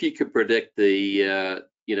if you could predict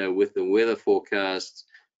with the weather forecast,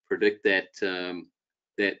 predict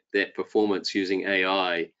that performance using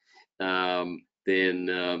AI, then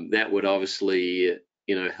that would obviously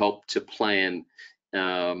help to plan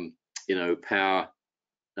power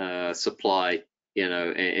supply,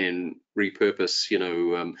 and repurpose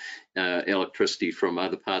electricity from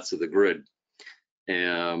other parts of the grid,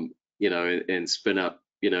 and spin up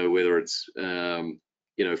whether it's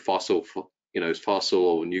fossil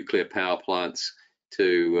or nuclear power plants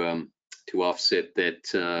to offset that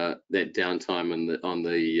downtime on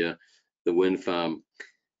the wind farm.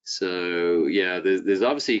 So yeah, there's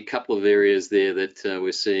obviously a couple of areas there that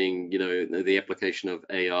we're seeing the application of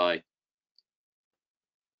AI.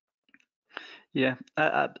 Yeah,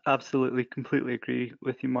 I absolutely, completely agree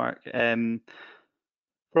with you, Mark.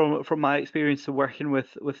 From my experience of working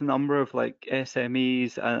with a number of like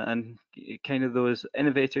SMEs and kind of those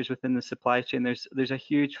innovators within the supply chain, there's a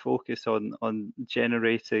huge focus on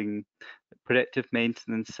generating predictive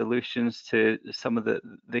maintenance solutions to some of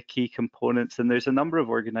the key components, and there's a number of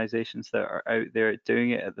organizations that are out there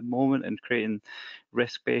doing it at the moment and creating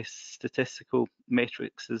risk-based statistical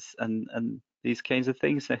matrices and these kinds of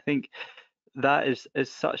things. And I think that is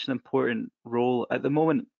such an important role at the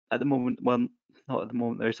moment. Well, not at the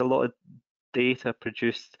moment. There's a lot of data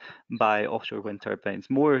produced by offshore wind turbines,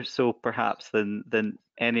 more so perhaps than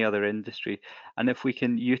any other industry. And if we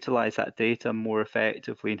can utilize that data more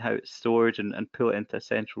effectively in how it's stored and pull it into a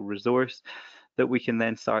central resource, that we can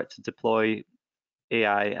then start to deploy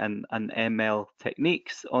AI and ML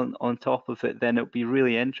techniques on top of it, then it'll be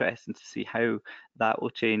really interesting to see how that will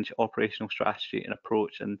change operational strategy and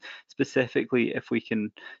approach. And specifically, if we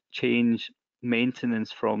can change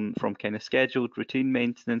maintenance from kind of scheduled routine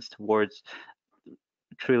maintenance towards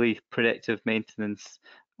truly predictive maintenance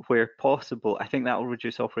where possible, I think that will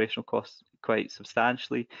reduce operational costs quite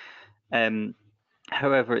substantially.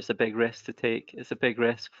 However, it's a big risk to take. It's a big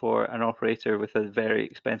risk for an operator with a very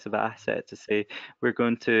expensive asset to say, we're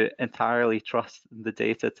going to entirely trust the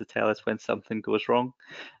data to tell us when something goes wrong.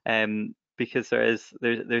 Because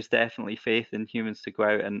there's definitely faith in humans to go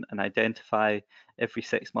out and identify every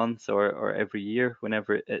 6 months or every year,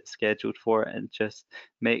 whenever it's scheduled for, and just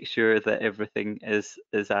make sure that everything is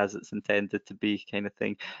as it's intended to be, kind of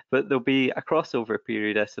thing. But there'll be a crossover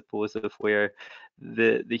period, I suppose, of where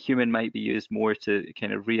the human might be used more to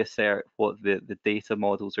kind of reassert what the data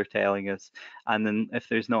models are telling us. And then if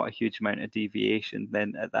there's not a huge amount of deviation,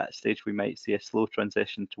 then at that stage we might see a slow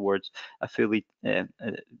transition towards a fully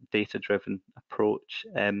data-driven approach.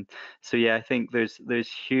 So yeah, I think there's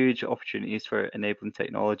huge opportunities for enabling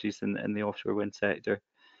technologies in the offshore wind sector.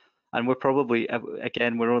 And we're probably,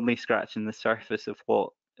 again, we're only scratching the surface of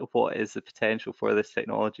what is the potential for this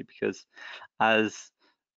technology, because as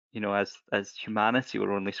you know, as humanity,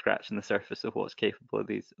 we're only scratching the surface of what's capable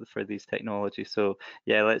of these technologies. So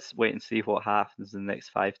yeah, let's wait and see what happens in the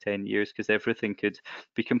next 5-10 years, because everything could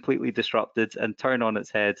be completely disrupted and turn on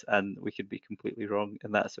its head, and we could be completely wrong,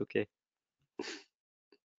 and that's okay.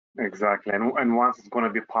 Exactly, and once it's going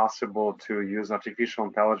to be possible to use artificial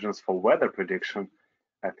intelligence for weather prediction,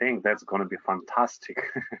 I think that's going to be fantastic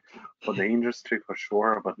for the industry for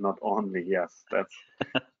sure, but not only. Yes,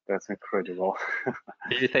 that's incredible.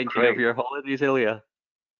 Are you thinking Great. of your holidays, Ilya?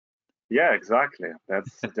 Yeah, exactly.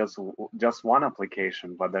 That's just one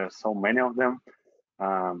application, but there are so many of them.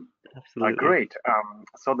 Absolutely. Great.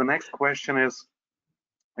 So the next question is,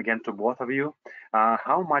 again, to both of you,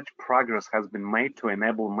 how much progress has been made to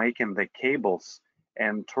enable making the cables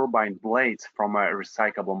and turbine blades from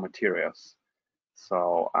recyclable materials?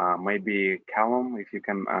 So maybe Callum, if you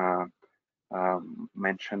can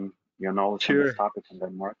mention your knowledge on this Sure. topic, and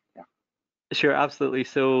then Mark. Yeah. Sure, absolutely.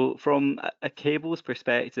 So from a cables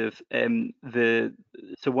perspective, one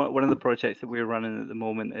of the projects that we're running at the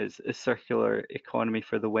moment is a circular economy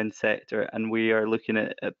for the wind sector, and we are looking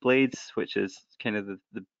at blades, which is kind of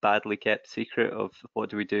the badly kept secret of what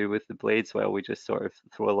do we do with the blades. Well, we just sort of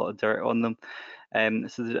throw a lot of dirt on them.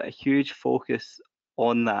 So there's a huge focus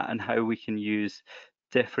on that and how we can use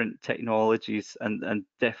different technologies and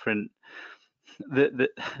different the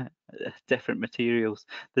different materials.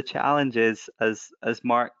 The challenge is, as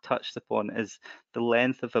Mark touched upon, is the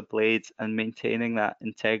length of a blade, and maintaining that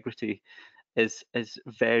integrity is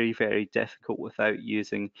very, very difficult without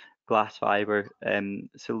using glass fiber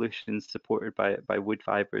solutions supported by wood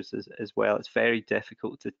fibers as well. It's very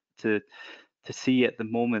difficult to see at the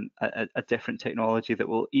moment a different technology that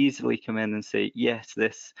will easily come in and say, yes,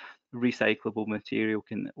 this recyclable material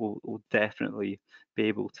will definitely be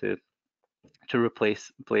able to replace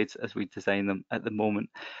blades as we design them at the moment.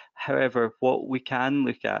 However, what we can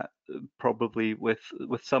look at, probably with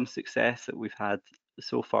some success that we've had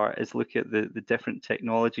so far, is look at the different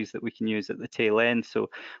technologies that we can use at the tail end. So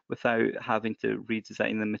without having to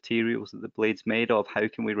redesign the materials that the blade's made of, how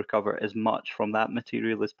can we recover as much from that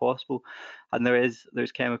material as possible? And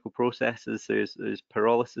there's chemical processes, there's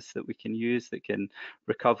pyrolysis that we can use that can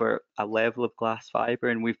recover a level of glass fiber,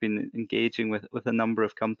 and we've been engaging with a number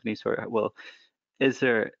of companies where, well, is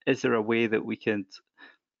there a way that we can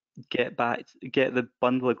get the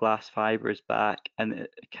bundle of glass fibers back, and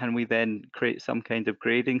can we then create some kind of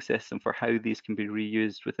grading system for how these can be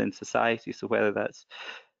reused within society? So whether that's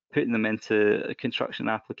putting them into construction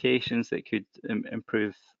applications that could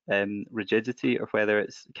improve rigidity, or whether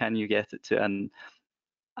it's, can you get it to an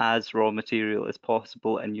as raw material as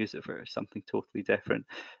possible and use it for something totally different.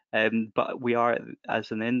 But we are,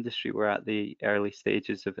 as an industry, we're at the early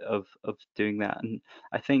stages of doing that. And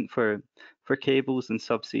I think for cables and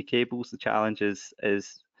subsea cables, the challenge is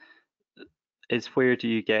where do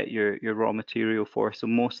you get your raw material for? So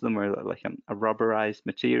most of them are like a rubberized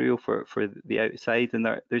material for the outside, and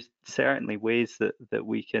there's certainly ways that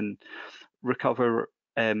we can recover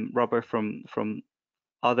rubber from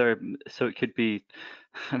other, so it could be,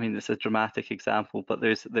 I mean, it's a dramatic example, but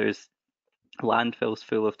there's landfills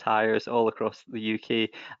full of tires all across the UK,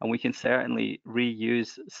 and we can certainly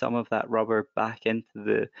reuse some of that rubber back into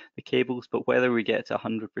the cables, but whether we get to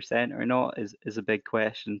 100% or not is a big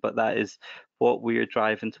question. But that is what we're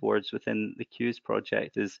driving towards within the Q's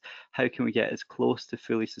project, is how can we get as close to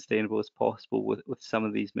fully sustainable as possible with some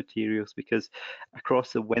of these materials, because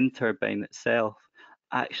across the wind turbine itself,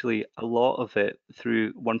 actually a lot of it,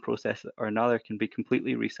 through one process or another, can be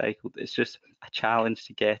completely recycled. It's just a challenge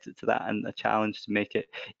to get it to that, and a challenge to make it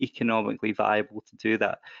economically viable to do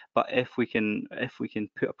that. But if we can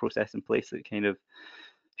put a process in place that kind of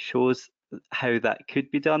shows how that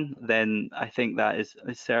could be done, then I think that is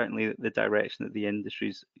certainly the direction that the industry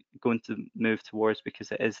is going to move towards,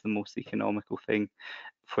 because it is the most economical thing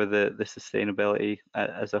for the sustainability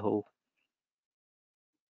as a whole.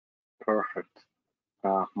 Perfect.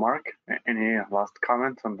 Mark, any last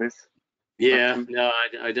comment on this? Yeah, no,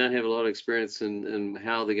 I don't have a lot of experience in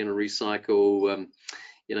how they're going to recycle,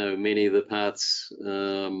 many of the parts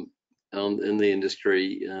in the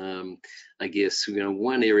industry. I guess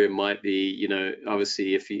one area might be,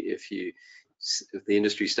 obviously if the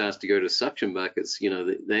industry starts to go to suction buckets,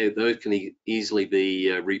 those can easily be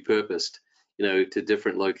repurposed, to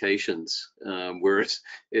different locations. Whereas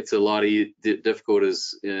it's a lot difficult,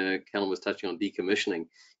 as Callum was touching on, decommissioning,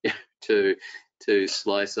 to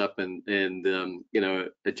slice up and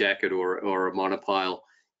a jacket or a monopile,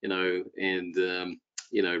 and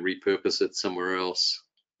repurpose it somewhere else.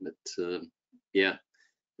 But yeah,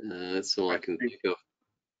 that's all I can think of.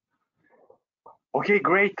 Okay,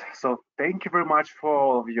 great. So thank you very much for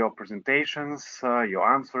all of your presentations, your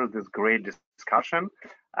answers, this great discussion.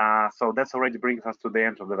 So that's already brings us to the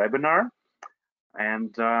end of the webinar.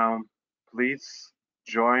 And please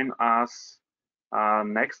join us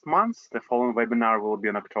next month. The following webinar will be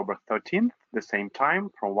on October 13th, the same time,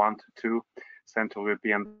 from 1 to 2 Central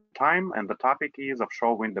European time. And the topic is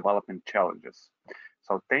offshore wind development challenges.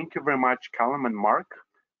 So thank you very much, Callum and Mark,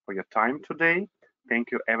 for your time today.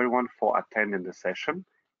 Thank you, everyone, for attending the session,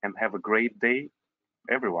 and have a great day,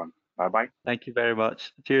 everyone. Bye-bye. Thank you very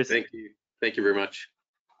much. Cheers. Thank you. Thank you very much.